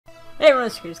Hey everyone,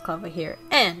 it's Creators Club here,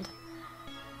 and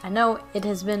I know it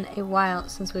has been a while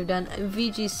since we've done a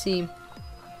VGC.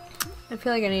 I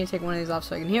feel like I need to take one of these off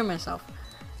so I can hear myself.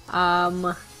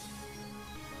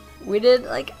 We did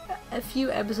like a few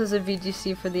episodes of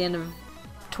VGC for the end of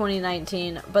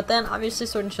 2019, but then obviously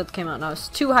Sword and Shield came out and I was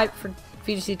too hyped for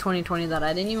VGC 2020 that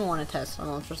I didn't even want to test on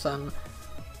Ultra Sun,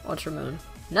 Ultra Moon,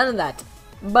 none of that.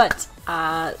 But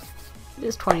it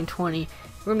is 2020.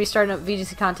 We're going to be starting up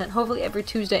VGC content hopefully every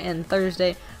Tuesday and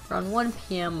Thursday around 1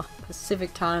 PM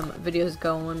Pacific time. Videos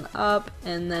going up,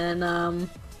 and then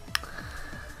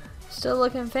still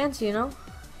looking fancy, you know.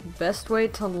 Best way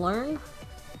to learn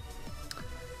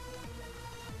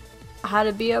how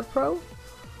to be a pro,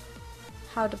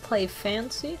 how to play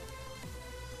fancy,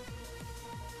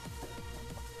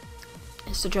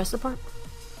 is to dress the part.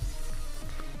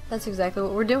 That's exactly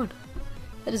what we're doing.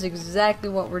 That is exactly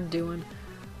what we're doing.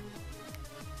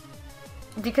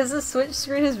 Because the Switch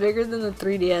screen is bigger than the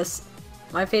 3DS,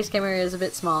 my face cam area is a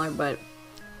bit smaller, but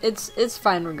it's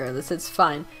fine regardless. It's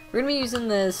fine. We're gonna be using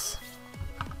this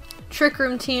Trick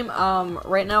Room team.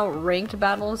 Right now, ranked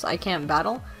battles I can't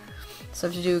battle, so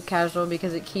I have to do casual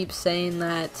because it keeps saying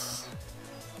that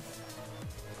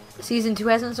Season 2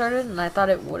 hasn't started, and I thought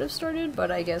it would have started, but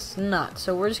I guess not.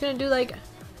 So we're just gonna do like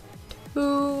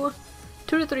two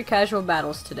to three casual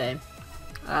battles today.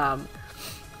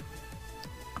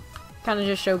 Kind of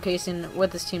just showcasing what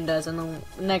this team does, and then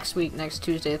next week, next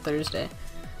Tuesday, Thursday,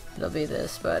 it'll be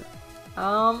this. But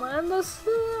and this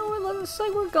looks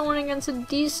like we're going against a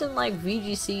decent like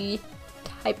VGC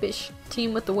type-ish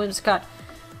team with the Whimsicott,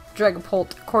 Dragapult,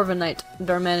 Corviknight,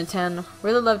 Darmanitan.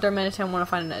 Really love Darmanitan. Want to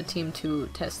find a team to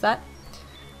test that.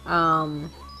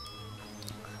 Tyranitar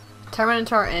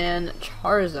and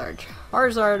Charizard.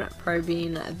 Charizard probably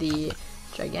being the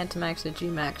Gigantamax, the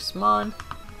G-Max Mon.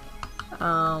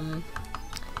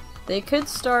 They could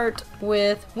start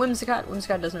with Whimsicott.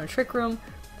 Whimsicott does no Trick Room.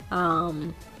 I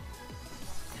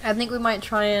think we might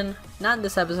try and, not in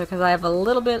this episode because I only have a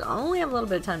little bit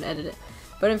of time to edit it,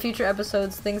 but in future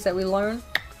episodes, things that we learn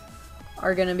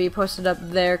are going to be posted up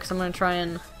there because I'm going to try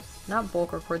and not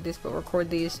bulk record these, but record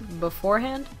these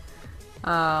beforehand.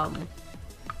 And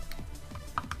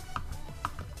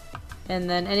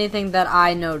then anything that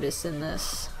I notice in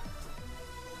this.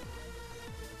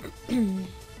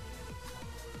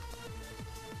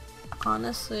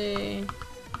 Honestly,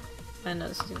 I know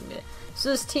this is gonna be it. So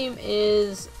this team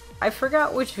is, I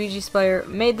forgot which VGC player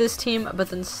made this team, but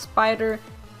then Spider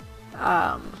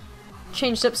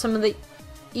changed up some of the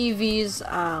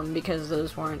EVs because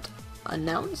those weren't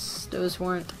announced, those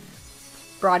weren't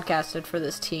broadcasted for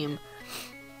this team.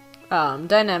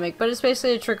 Dynamic, but it's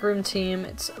basically a Trick Room team.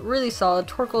 It's really solid.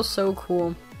 Torkoal's so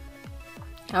cool.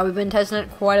 We've been testing it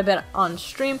quite a bit on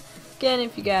stream. Again,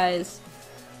 if you guys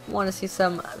want to see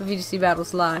some VGC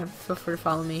battles live, feel free to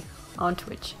follow me on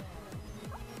Twitch.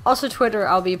 Also Twitter,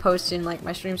 I'll be posting like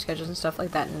my stream schedules and stuff like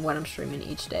that and what I'm streaming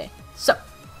each day. So,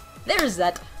 there's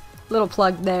that little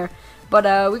plug there. But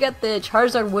we got the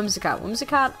Charizard Whimsicott.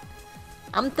 Whimsicott,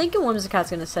 I'm thinking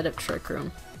Whimsicott's going to set up Trick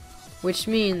Room, which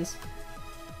means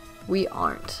we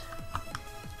aren't.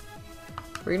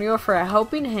 We're going to go for a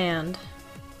Helping Hand.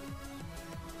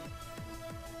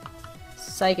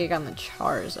 Psychic on the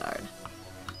Charizard.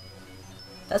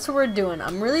 That's what we're doing.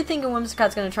 I'm really thinking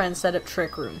Whimsicott's gonna try and set up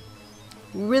Trick Room.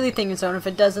 Really thinking so, and if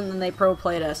it doesn't, then they pro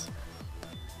played us.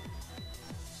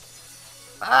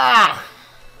 Ah!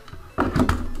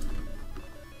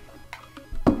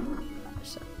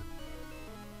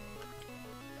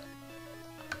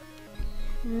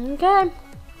 Okay.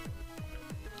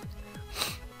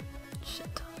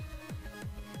 Shit.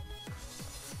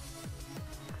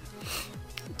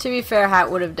 To be fair,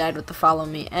 Hat would have died with the follow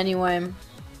me anyway.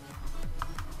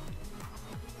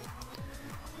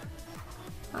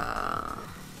 I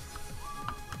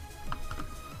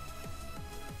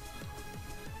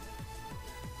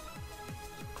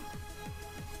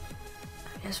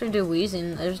guess we do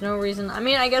Wheezing. There's no reason. I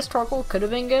mean, I guess Torkoal could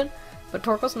have been good, but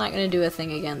Torkoal's not going to do a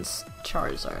thing against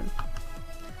Charizard.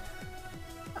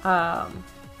 I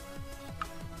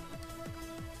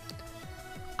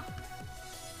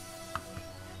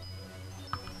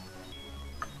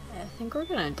think we're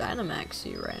going to Dynamax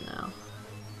you right now.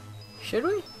 Should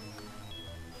we?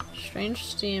 Strange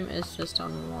Steam is just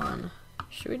on 1.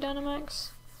 Should we Dynamax?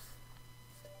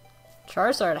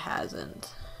 Charizard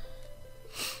hasn't.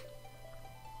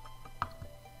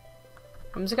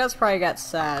 Whimsicott's probably got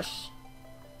Sash.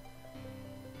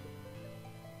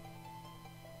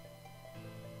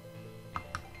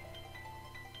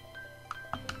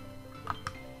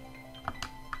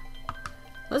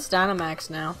 Let's Dynamax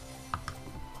now.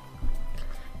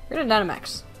 We're gonna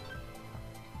Dynamax.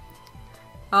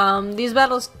 These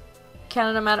battles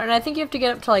kind of matter, and I think you have to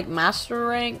get up to like master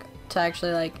rank to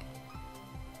actually like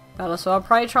battle. So I'll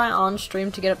probably try on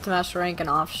stream to get up to master rank and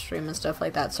off stream and stuff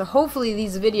like that. So hopefully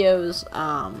these videos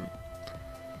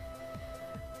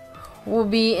will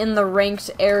be in the ranked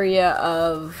area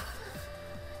of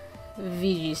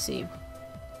VGC.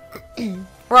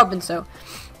 We're hoping so.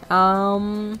 A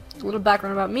little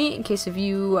background about me, in case if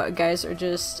you guys are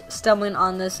just stumbling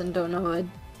on this and don't know a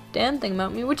damn thing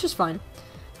about me, which is fine.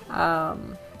 I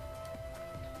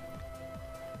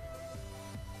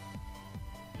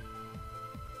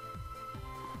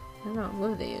don't know, what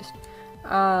have they used?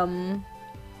 I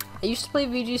used to play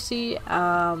VGC,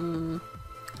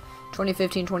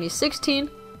 2015, 2016.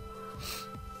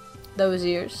 Those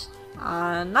years.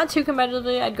 Not too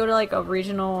competitively, I'd go to like a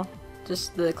regional,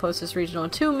 just the closest regional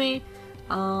to me.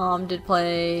 Did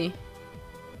play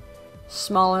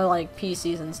smaller like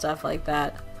PCs and stuff like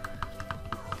that.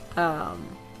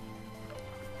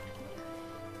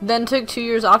 Then took 2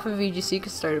 years off of VGC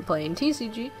because started playing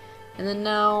TCG, and then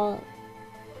now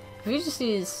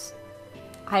VGC is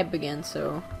hype again,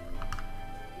 so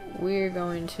we're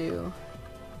going to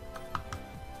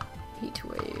Heat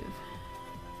Wave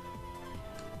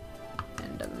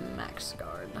and a Max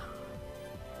Guard.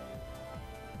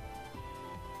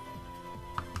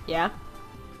 Yeah?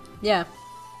 Yeah.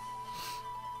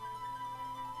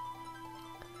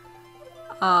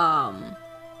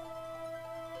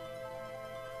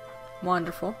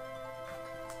 Wonderful.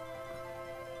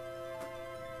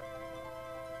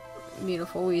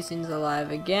 Beautiful. Weezing's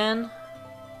alive again.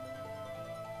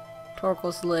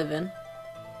 Torkoal's living.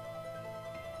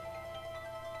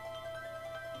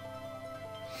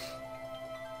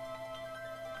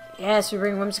 Yes, we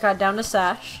bring Whimsicott down to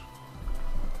Sash.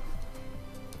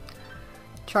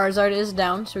 Charizard is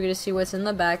down, so we get to see what's in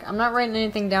the back. I'm not writing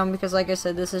anything down because, like I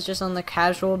said, this is just on the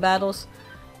casual battles.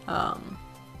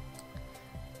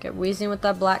 Get Weezing with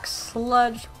that black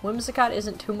sludge. Whimsicott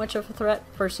isn't too much of a threat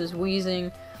versus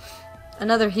Weezing.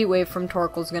 Another Heat Wave from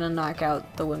Torkoal is gonna knock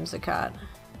out the Whimsicott.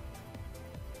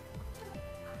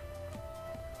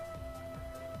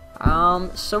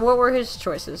 So what were his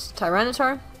choices?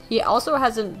 Tyranitar? He also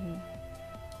hasn't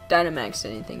Dynamaxed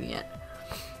anything yet.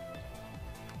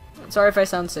 Sorry if I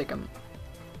sound sick, I'm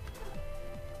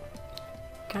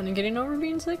kind of getting over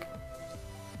being sick.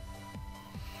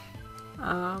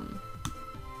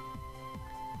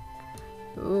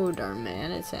 Ooh,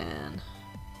 Darmanitan.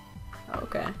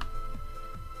 Okay.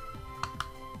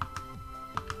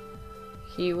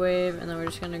 Heat Wave, and then we're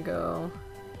just gonna go...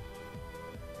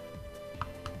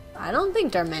 I don't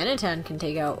think Darmanitan can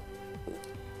take out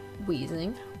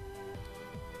Weezing.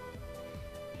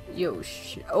 Yo,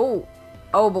 shit. Oh!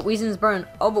 Oh, but Weezing's burned.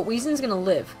 Oh, but Weezing's gonna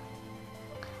live.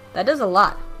 That does a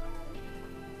lot.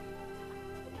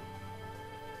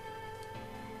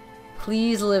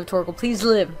 Please live, Torkoal. Please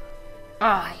live.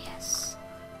 Ah, yes.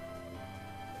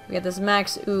 We got this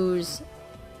Max Ooze.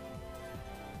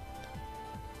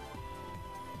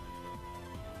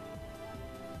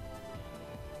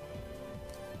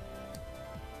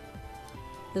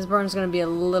 This burn's gonna be a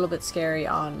little bit scary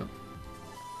on...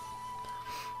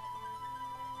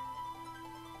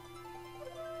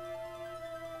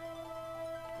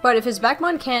 But if his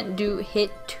Backmon can't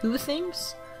hit two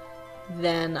things,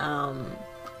 then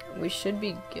we should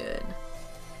be good.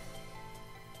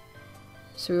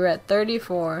 So we were at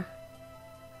 34.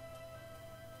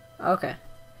 Okay.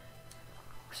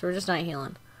 So we're just not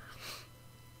healing.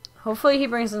 Hopefully he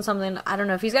brings in something. I don't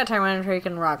know. If he's got Tyranitar, he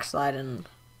can Rock Slide, and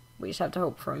we just have to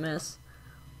hope for a miss.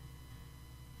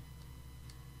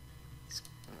 It's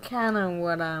kind of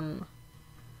what I'm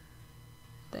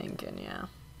thinking, yeah.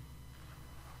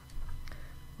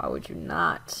 Why would you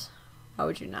not? Why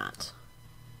would you not?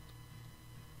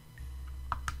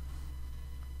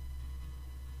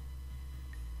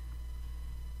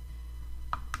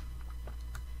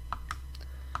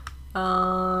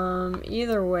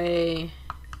 Either way,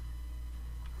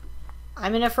 I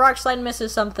mean, if Rock Slide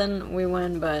misses something, we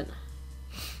win, but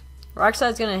Rock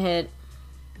Slide's gonna hit.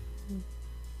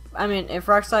 I mean, if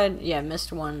Rock Slide, yeah,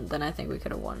 missed one, then I think we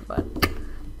could have won, but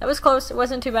that was close. It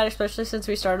wasn't too bad, especially since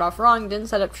we started off wrong. Didn't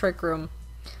set up Trick Room.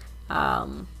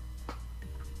 Sandstream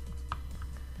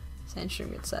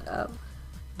gets set up.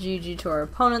 GG to our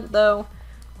opponent, though.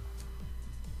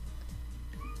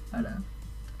 But,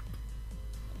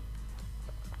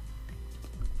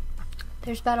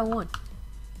 there's battle 1.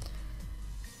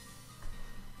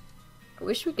 I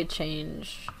wish we could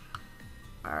change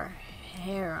our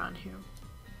hair on here.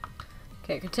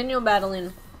 Okay, continue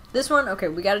battling. This one, okay,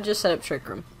 we gotta just set up Trick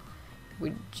Room.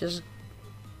 We just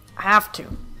have to.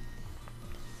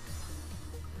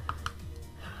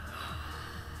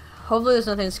 Hopefully there's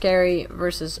nothing scary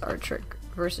versus our Trick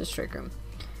Room.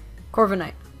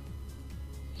 Corviknight.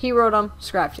 He Rotom,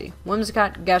 Scrafty,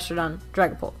 Whimsicott, Gastrodon,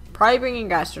 Dragapult. Probably bringing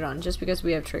Gastrodon just because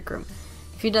we have Trick Room.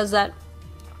 If he does that,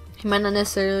 he might not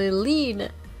necessarily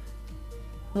lead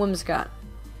Whimsicott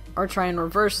or try and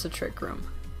reverse the Trick Room.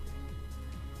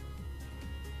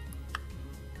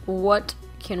 What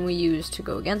can we use to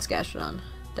go against Gastrodon?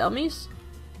 Delmise?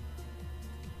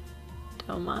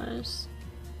 Delmise.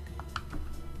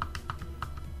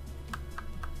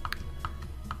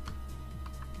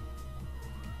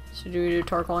 So do we do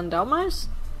Torkoal and Delmise?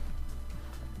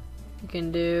 We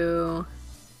can do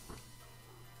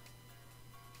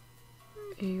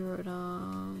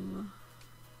Aerodom.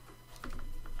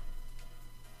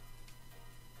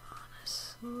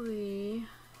 Honestly,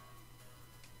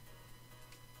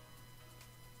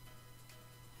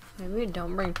 maybe we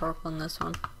don't bring Torkoal in this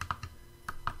one.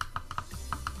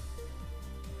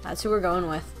 That's who we're going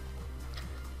with.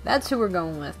 That's who we're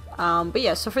going with. But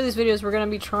yeah, so for these videos, we're going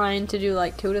to be trying to do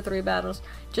like 2 to 3 battles.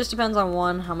 Just depends on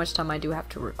 1, how much time I do have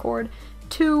to record.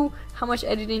 2, how much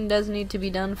editing does need to be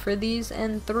done for these.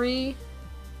 And 3,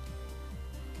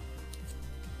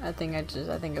 I think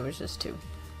it was just 2.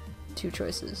 2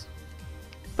 choices.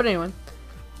 But anyway,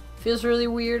 feels really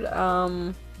weird.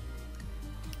 Recording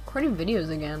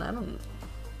videos again. I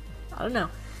don't know.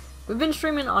 We've been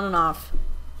streaming on and off,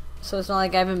 so it's not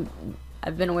like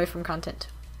I've been away from content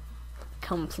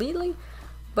completely,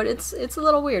 but it's a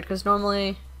little weird because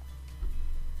normally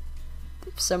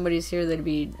if somebody's here, they'd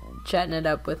be chatting it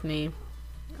up with me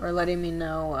or letting me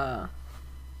know,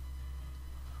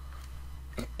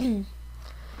 kind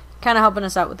of helping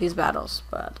us out with these battles.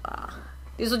 But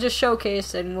these will just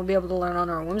showcase, and we'll be able to learn on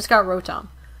our own. Whimsicott Rotom.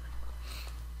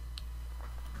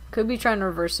 Could be trying to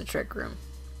reverse the Trick Room.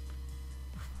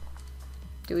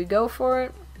 Do we go for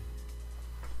it?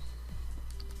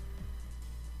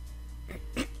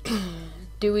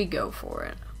 Do we go for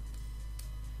it?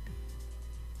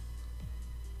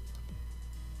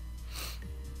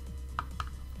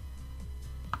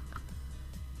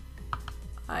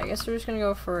 I guess we're just gonna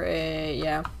go for a,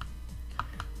 yeah.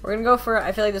 We're gonna go for,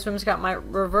 I feel like this Whimsicott might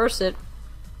reverse it.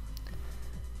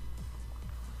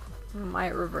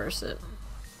 Might reverse it.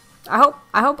 I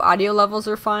hope audio levels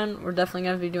are fine. We're definitely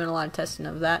gonna be doing a lot of testing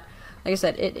of that. Like I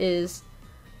said, it is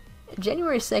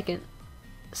January 2nd.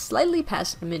 Slightly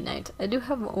past midnight. I do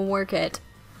have work at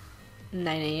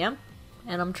 9 a.m.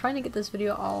 and I'm trying to get this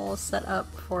video all set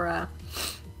up for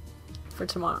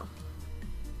tomorrow.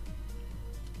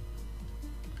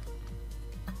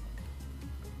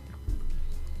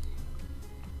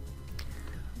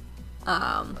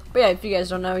 But yeah, if you guys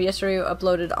don't know, yesterday we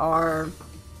uploaded our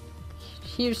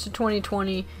Here's to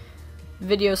 2020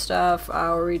 video stuff,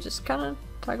 where we just kind of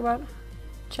talk about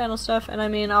channel stuff, and I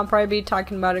mean, I'll probably be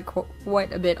talking about it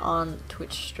quite a bit on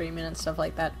Twitch streaming and stuff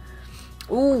like that.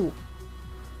 Ooh.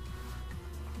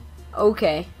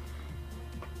 Okay.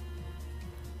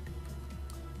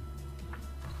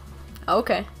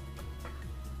 Okay.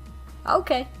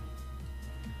 Okay.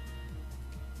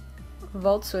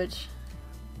 Volt switch.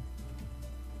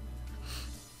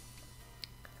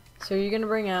 So you're gonna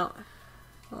bring out,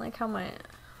 I like how my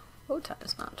bow tie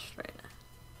is not straight.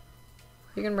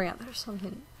 You're gonna bring out, there's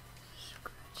something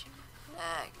scratching my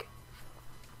neck.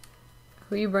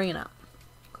 Who are you bringing out?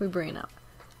 Who are you bringing out?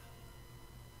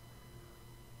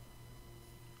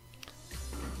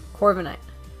 Corviknight.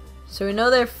 So we know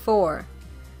they're 4.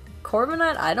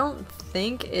 Corviknight, I don't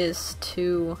think is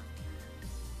too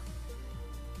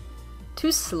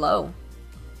slow.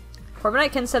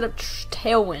 Corviknight can set up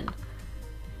Tailwind.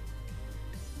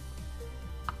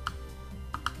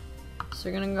 So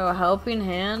we're gonna go Helping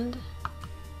Hand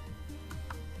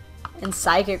and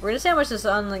Psychic. We're gonna see how much this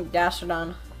on like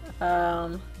Gastrodon.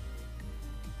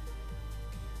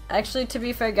 Actually, to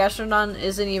be fair, Gastrodon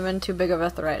isn't even too big of a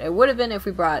threat. It would have been if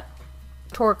we brought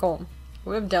Torkoal.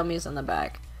 We have Delmise on the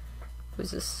back.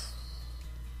 Who's this?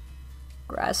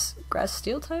 Grass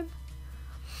Steel type?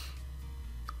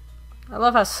 I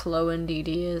love how slow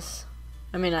Indeedee is.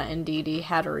 I mean, not Indeedee,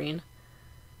 Hatterene.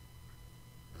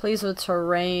 Please with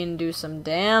Terrain do some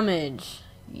damage.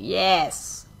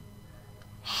 Yes!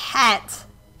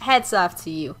 Hats off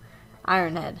to you,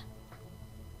 Ironhead.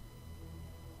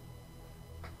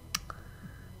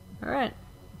 Alright.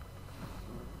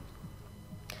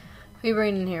 Who you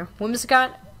bringing in here?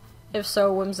 Whimsicott? If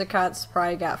so, Whimsicott's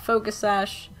probably got Focus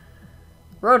Sash.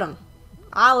 Rotom.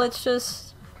 Let's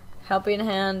just Helping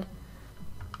Hand.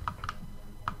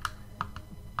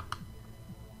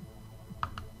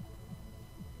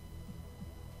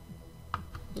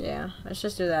 Yeah, let's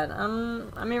just do that. I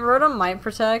mean, Rotom might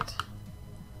protect.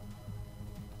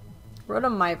 Rhoda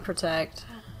might protect.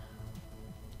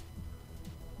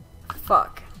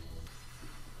 Fuck.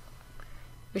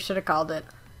 We should have called it.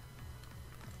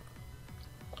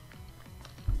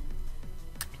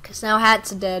 Because now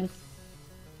Hat's dead.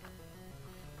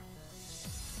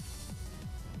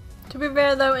 To be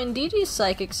fair though, Indeedee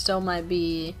Psychic still might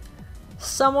be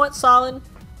somewhat solid.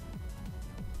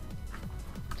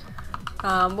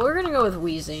 We're gonna go with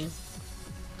Wheezy.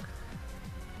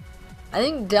 I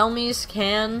think Delmise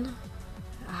can.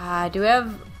 Do we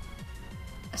have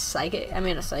a psychic?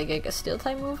 A steel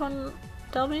type move on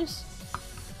Delmise?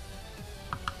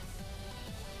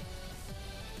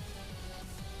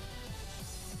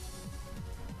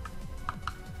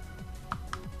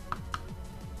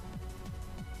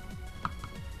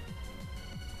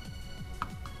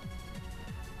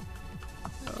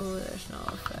 Oh, there's no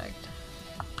effect.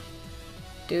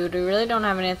 Dude, we really don't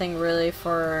have anything really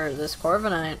for this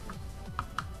Corviknight.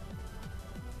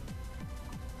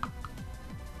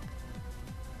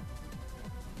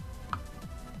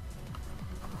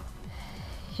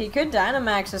 He could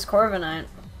Dynamax his Corviknight.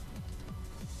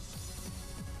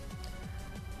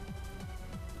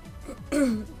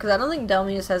 Because I don't think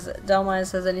Delmise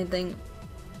has anything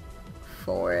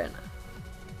for it.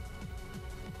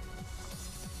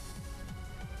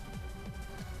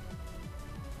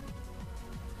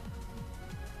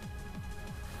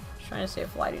 Trying to see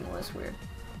if lighting was weird.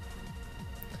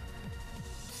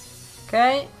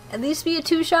 Okay, at least be a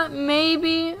 2-shot,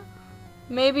 maybe.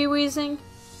 Maybe Weezing.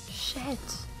 Shit.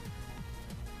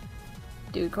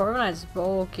 Dude, Corviknight's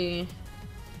bulky.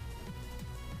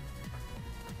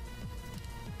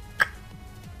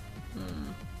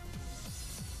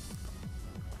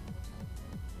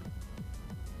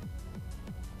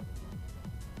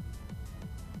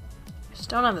 Just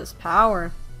don't have this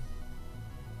power.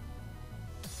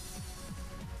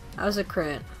 That was a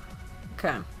crit.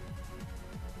 Okay.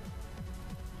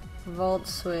 Volt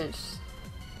switch.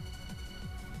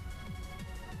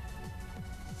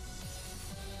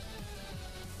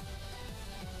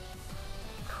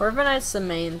 Corviknight's the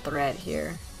main threat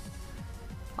here.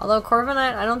 Although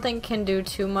Corviknight I don't think can do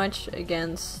too much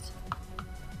against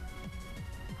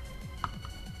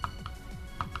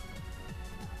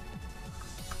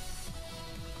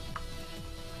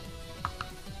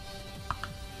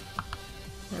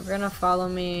They're gonna follow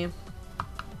me.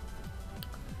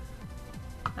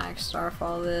 Max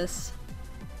Starfall this.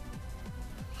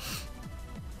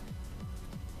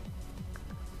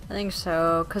 I think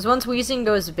so, because once Weezing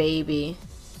goes baby,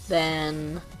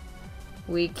 then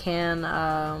we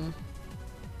can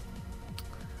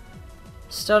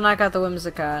still knock out the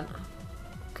Whimsicott.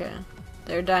 Okay,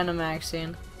 they're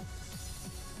Dynamaxing.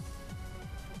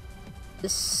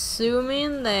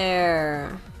 Assuming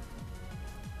they're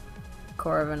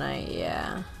Corviknight,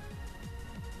 yeah.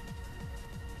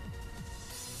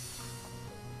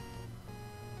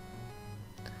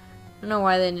 I don't know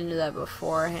why they didn't do that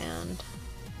beforehand.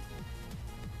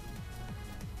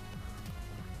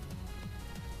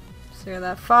 So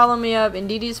that follow me up.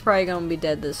 Indeedee's probably gonna be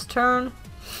dead this turn.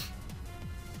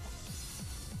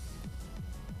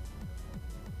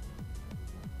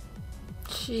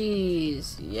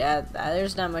 Jeez, yeah,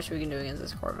 there's not much we can do against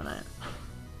this Corviknight.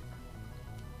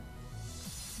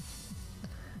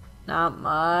 Not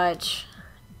much.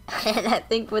 And I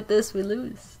think with this we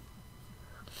lose.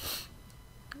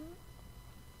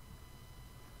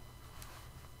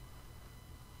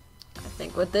 I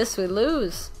think with this we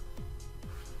lose.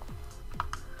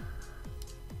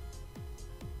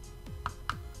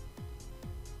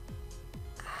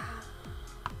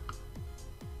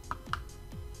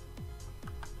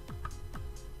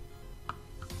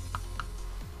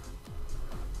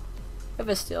 I have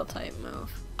a steel type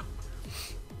move.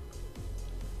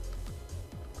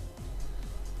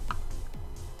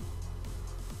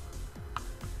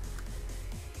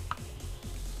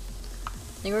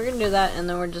 I think we're gonna do that, and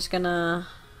then we're just gonna...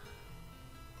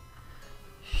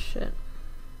 Shit.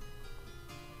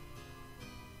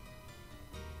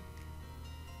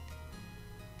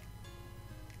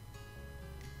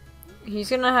 He's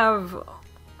gonna have...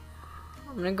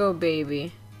 I'm gonna go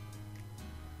baby.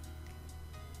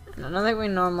 And I don't think we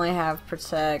normally have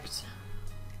protect.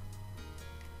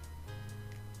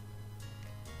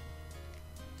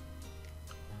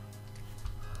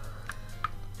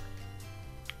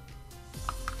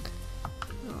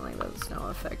 There's no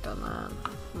effect on that.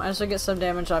 Might as well get some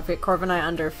damage off it. Corviknight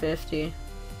under 50.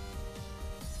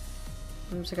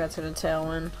 Whimsicott's gonna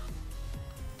Tailwind.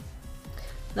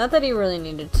 Not that he really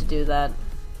needed to do that.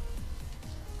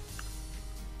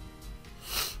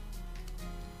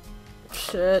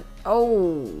 Shit.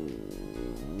 Oh.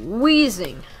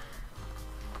 Weezing.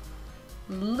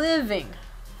 living.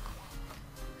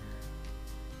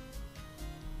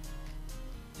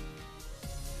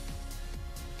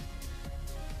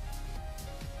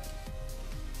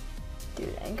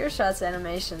 Dude, Anchor Shot's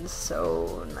animation's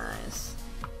so nice.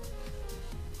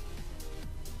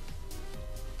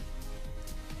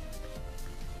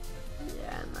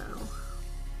 Yeah, no.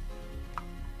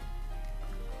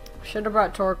 Should have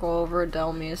brought Torkoal over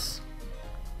Delmise.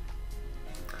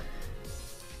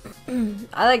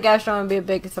 I thought Gastron would be a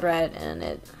big threat, and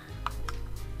it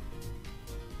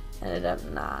ended up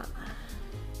not.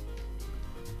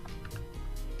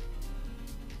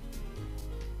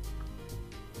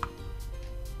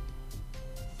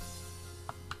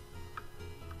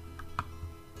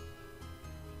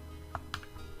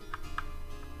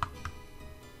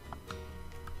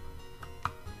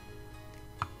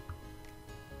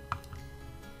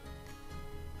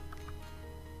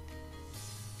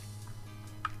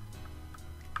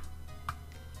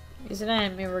 He's gonna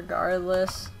hit me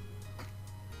regardless.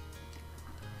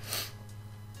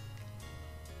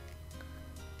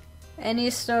 And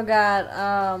he's still got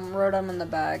Rotom in the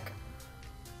back.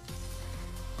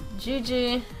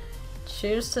 GG.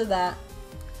 Cheers to that.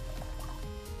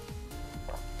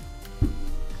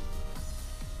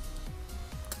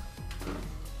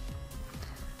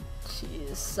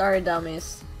 Jeez. Sorry,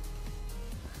 dummies.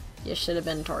 You should have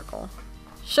been Torkoal.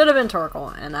 Should have been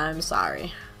Torkoal, and I'm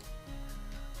sorry.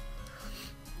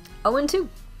 0-2.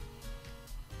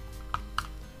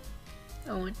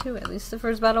 0-2. At least the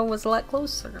first battle was a lot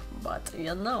closer, but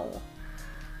you know.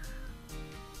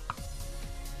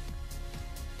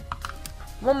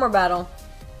 One more battle.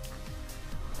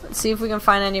 Let's see if we can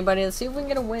find anybody. Let's see if we can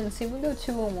get a win. Let's see if we can go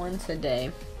 2-1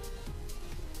 today.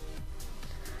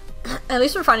 At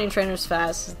least we're finding trainers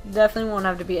fast. Definitely won't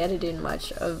have to be editing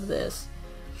much of this.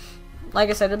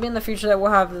 Like I said, it'll be in the future that we'll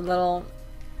have the little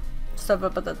stuff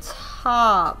up at the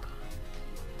top.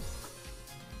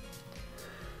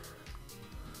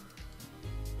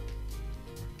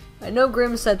 I know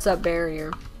Grim sets up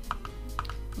barriers.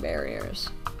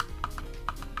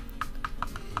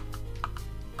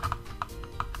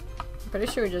 Pretty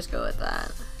sure we just go with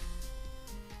that.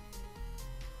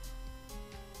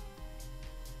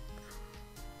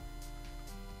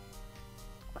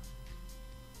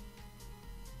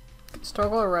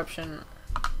 Storgle Eruption.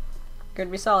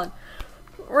 Could be solid.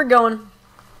 We're going.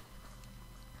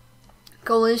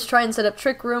 Goal is try and set up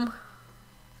Trick Room.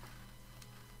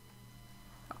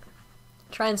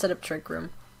 Try and set up Trick Room.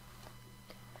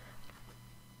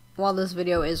 While this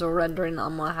video is rendering,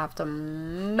 I'm gonna have to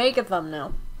make a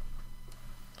thumbnail.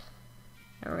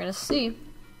 And we're gonna see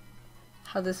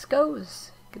how this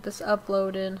goes. Get this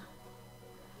uploaded.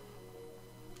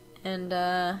 And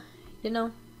you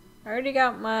know, I already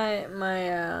got my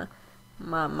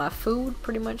food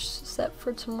pretty much set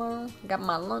for tomorrow. I got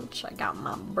my lunch, I got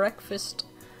my breakfast,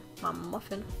 my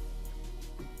muffin.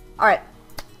 Alright,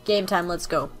 game time, let's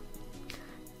go.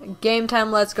 Game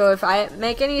time, let's go. If I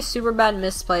make any super bad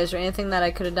misplays or anything that I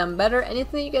could have done better,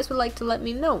 anything that you guys would like to let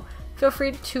me know, feel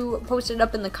free to post it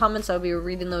up in the comments. I'll be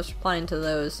reading those, replying to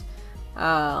those.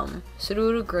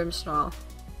 Sudowoodo, Grimmsnarl.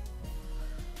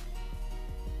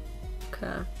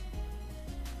 Okay.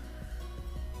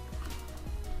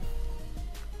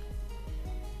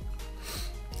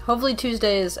 Hopefully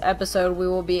Tuesday's episode we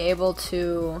will be able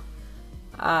to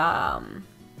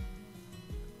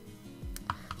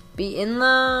be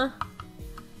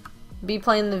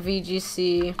playing the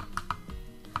VGC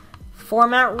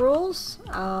format rules,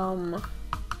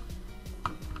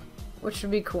 which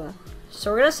would be cool. So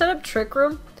we're gonna set up Trick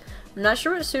Room. I'm not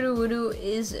sure what Sudowoodo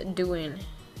is doing.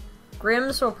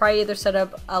 Grims will probably either set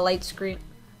up a light screen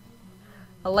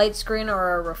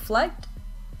or a reflect.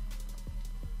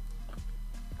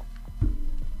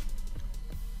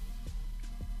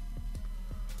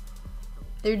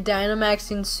 They're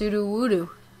Dynamaxing Sudowoodo.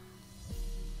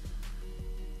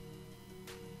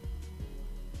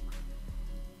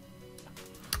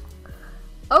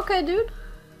 Okay, dude.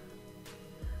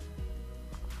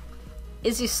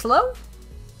 Is he slow?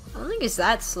 I don't think he's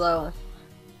that slow.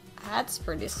 That's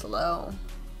pretty slow.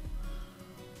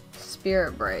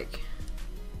 Spirit Break.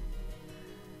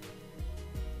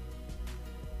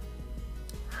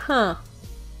 Huh.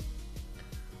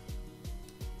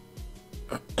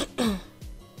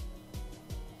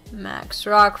 Max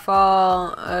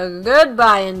Rockfall.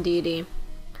 Goodbye, Indeedee.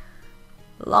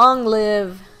 Long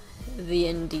live the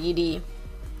Indeedee.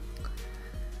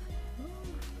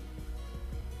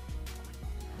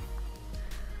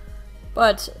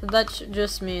 But that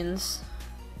just means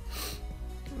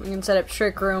we can set up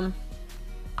Trick Room.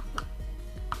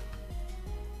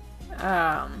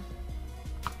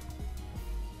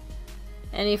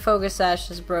 Any Focus Sash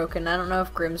is broken. I don't know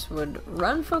if Grims would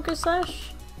run Focus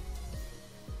Sash.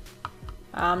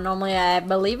 Normally I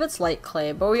believe it's Light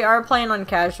Clay, but we are playing on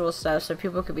casual stuff, so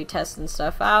people could be testing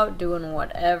stuff out, doing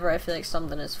whatever. I feel like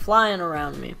something is flying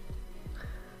around me.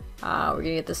 We're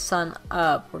gonna get the sun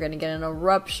up. We're gonna get an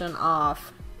eruption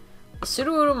off. The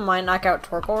Sudowoodo might knock out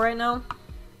Torkoal right now.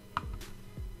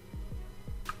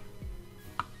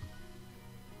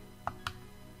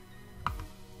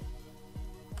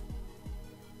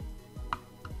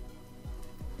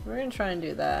 We're gonna try and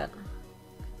do that.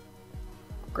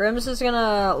 Grims is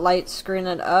gonna light screen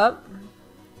it up.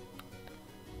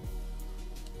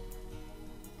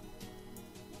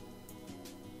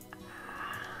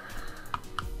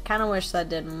 Kinda wish that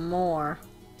did more.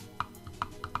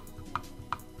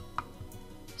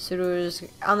 Sudowoodo's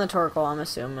on the Torkoal, I'm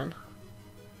assuming.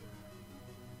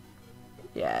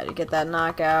 Yeah, to get that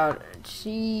knockout.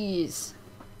 Jeez.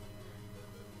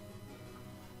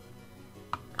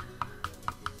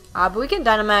 But we can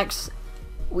Dynamax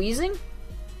Weezing.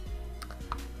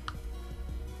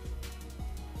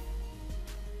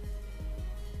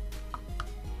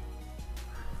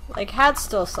 Like, Hat's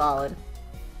still solid.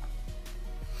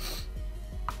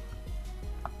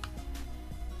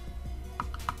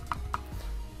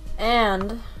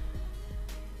 And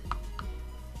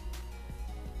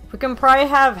we can probably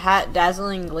have Hat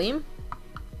Dazzling Gleam.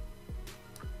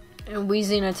 And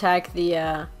Weezing attack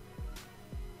the,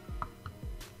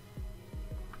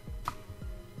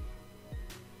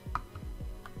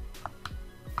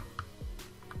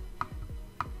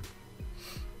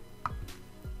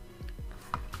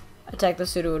 attack the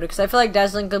Sudowoodo, because I feel like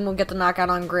Dazzling Gleam will get the knockout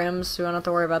on Grims, so we don't have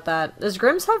to worry about that. Does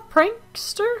Grims have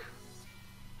Prankster?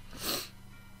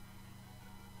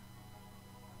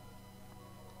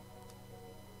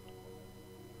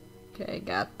 Okay,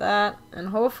 got that. And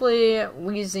hopefully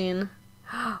Weezing...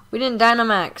 We didn't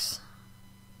Dynamax!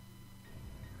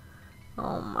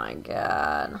 Oh my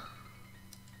god.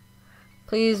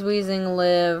 Please, Weezing,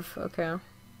 live. Okay.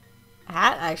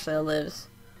 Hat actually lives.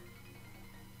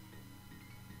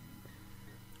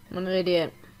 I'm an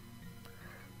idiot.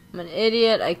 I'm an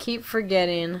idiot. I keep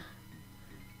forgetting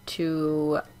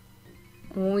to...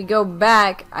 When we go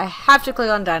back, I have to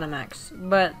click on Dynamax.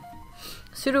 But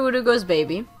Sudowoodo goes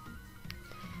baby.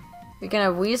 We can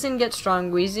have Weezing get strong.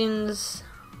 Weezing's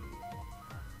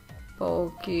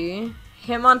bulky.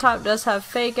 Hitmontop does have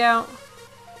Fake Out.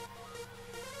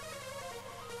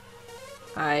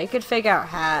 Alright, you could Fake Out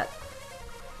Hat.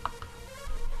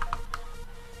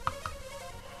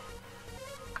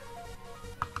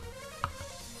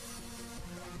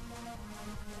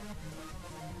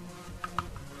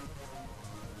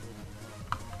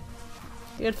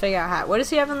 You could Fake Out Hat. What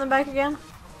does he have in the back again?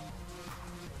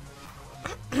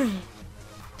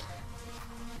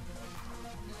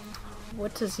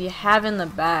 What does he have in the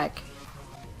back?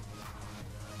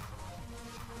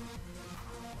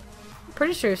 I'm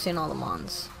pretty sure you've seen all the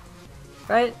Mons.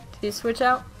 Right? Did you switch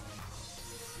out?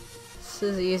 This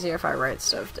is easier if I write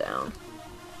stuff down.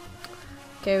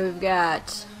 Okay, we've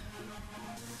got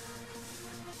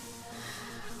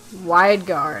Wide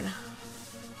Guard.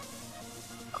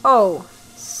 Oh,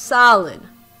 solid.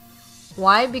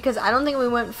 Why? Because I don't think we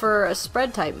went for a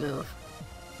spread type move.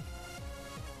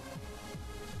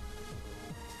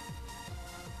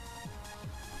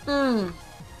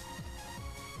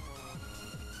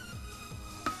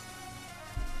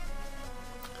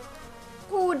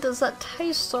 Oh, does that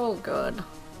taste so good?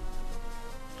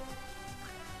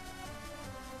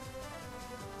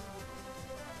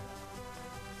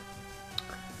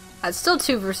 It's still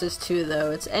 2 versus 2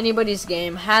 though. It's anybody's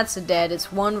game. Hat's dead.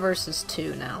 It's 1 versus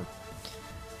 2 now.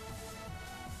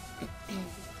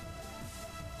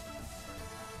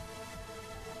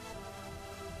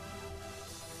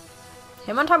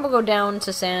 Hitmontop will go down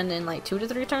to sand in like 2 to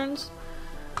 3 turns.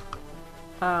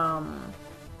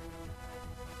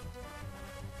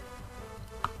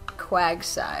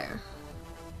 Quagsire.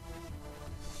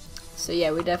 So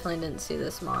yeah, we definitely didn't see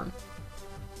this Mon.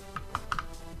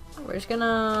 We're just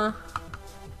gonna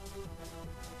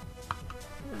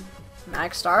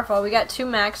Max Starfall. We got 2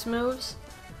 max moves.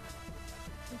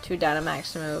 2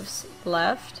 Dynamax moves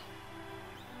left.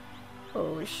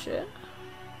 Holy shit.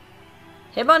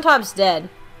 Hitmontop's dead.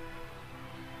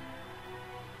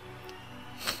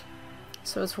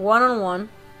 So it's 1-on-1.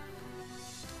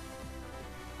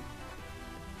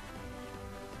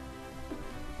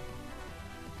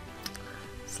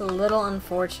 It's a little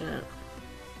unfortunate.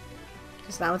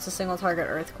 Because now it's a single target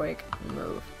Earthquake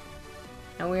move.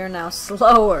 And we are now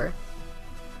slower.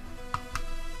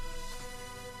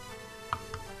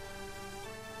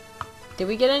 Did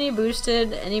we get any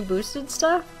boosted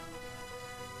stuff?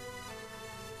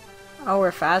 Oh,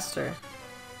 we're faster.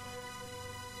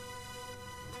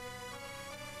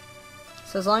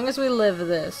 So as long as we live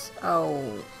this...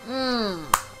 Oh.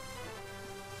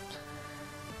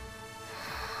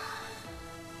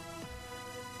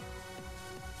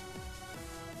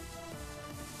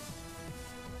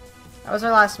 That was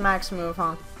our last max move,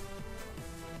 huh?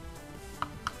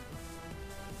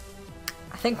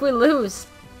 I think we lose.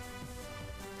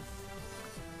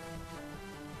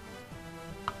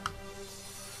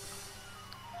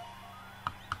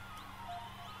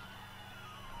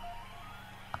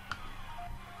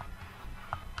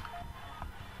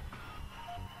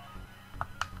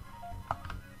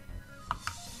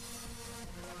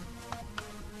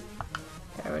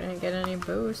 Okay, we didn't get any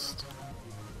boost.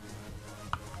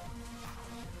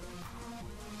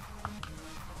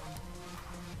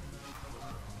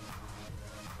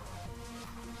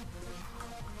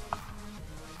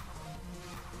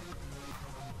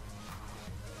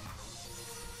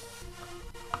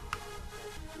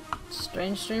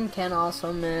 Strange Stream can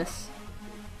also miss.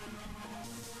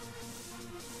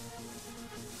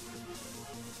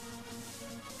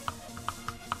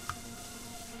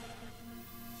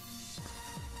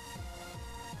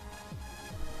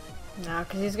 No,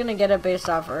 because he's gonna get it based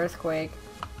off Earthquake.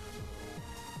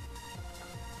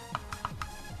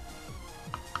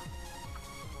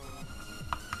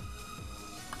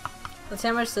 Let's see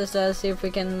how much this does, see if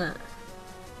we can...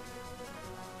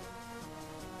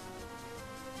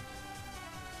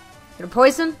 Get a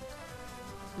poison?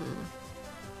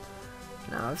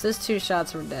 No, if this 2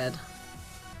 shots, we're dead.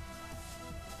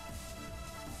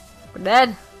 We're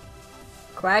dead!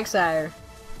 Quagsire.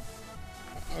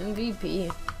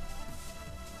 MVP.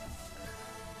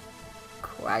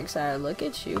 Quagsire, look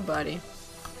at you, buddy.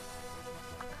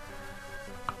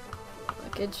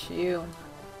 Look at you.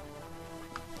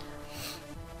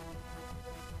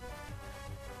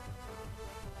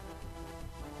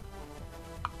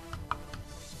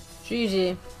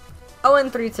 GG.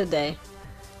 0-3 today.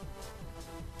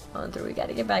 0-3, we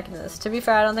gotta get back into this. To be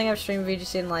fair, I don't think I've streamed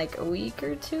VGC in like a week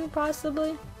or 2,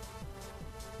 possibly.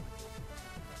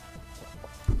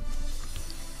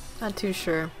 Not too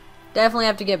sure. Definitely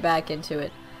have to get back into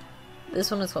it.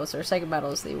 This one is closer. Second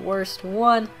battle is the worst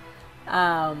one.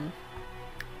 But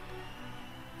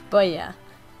yeah.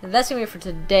 That's gonna be it for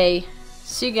today.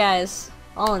 See you guys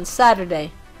all on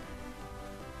Saturday.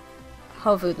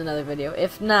 Hopefully with another video.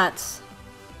 If not,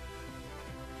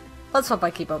 let's hope I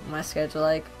keep up with my schedule.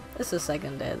 Like, this is the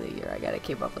second day of the year. I gotta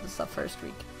keep up with the stuff first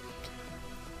week.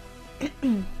 If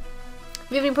you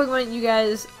have any Pokemon you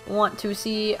guys want to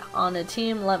see on a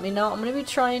team, let me know. I'm gonna be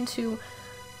trying to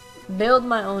build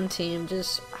my own team.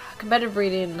 Just competitive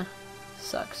breeding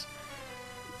sucks.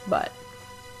 But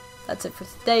that's it for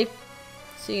today.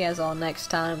 See you guys all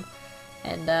next time.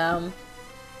 And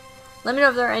let me know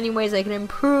if there are any ways I can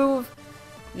improve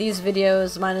these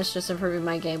videos, minus just improving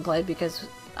my gameplay, because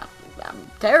I'm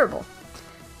terrible.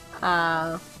 See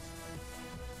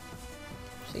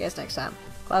you guys next time.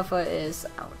 Cloudfoot is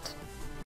out.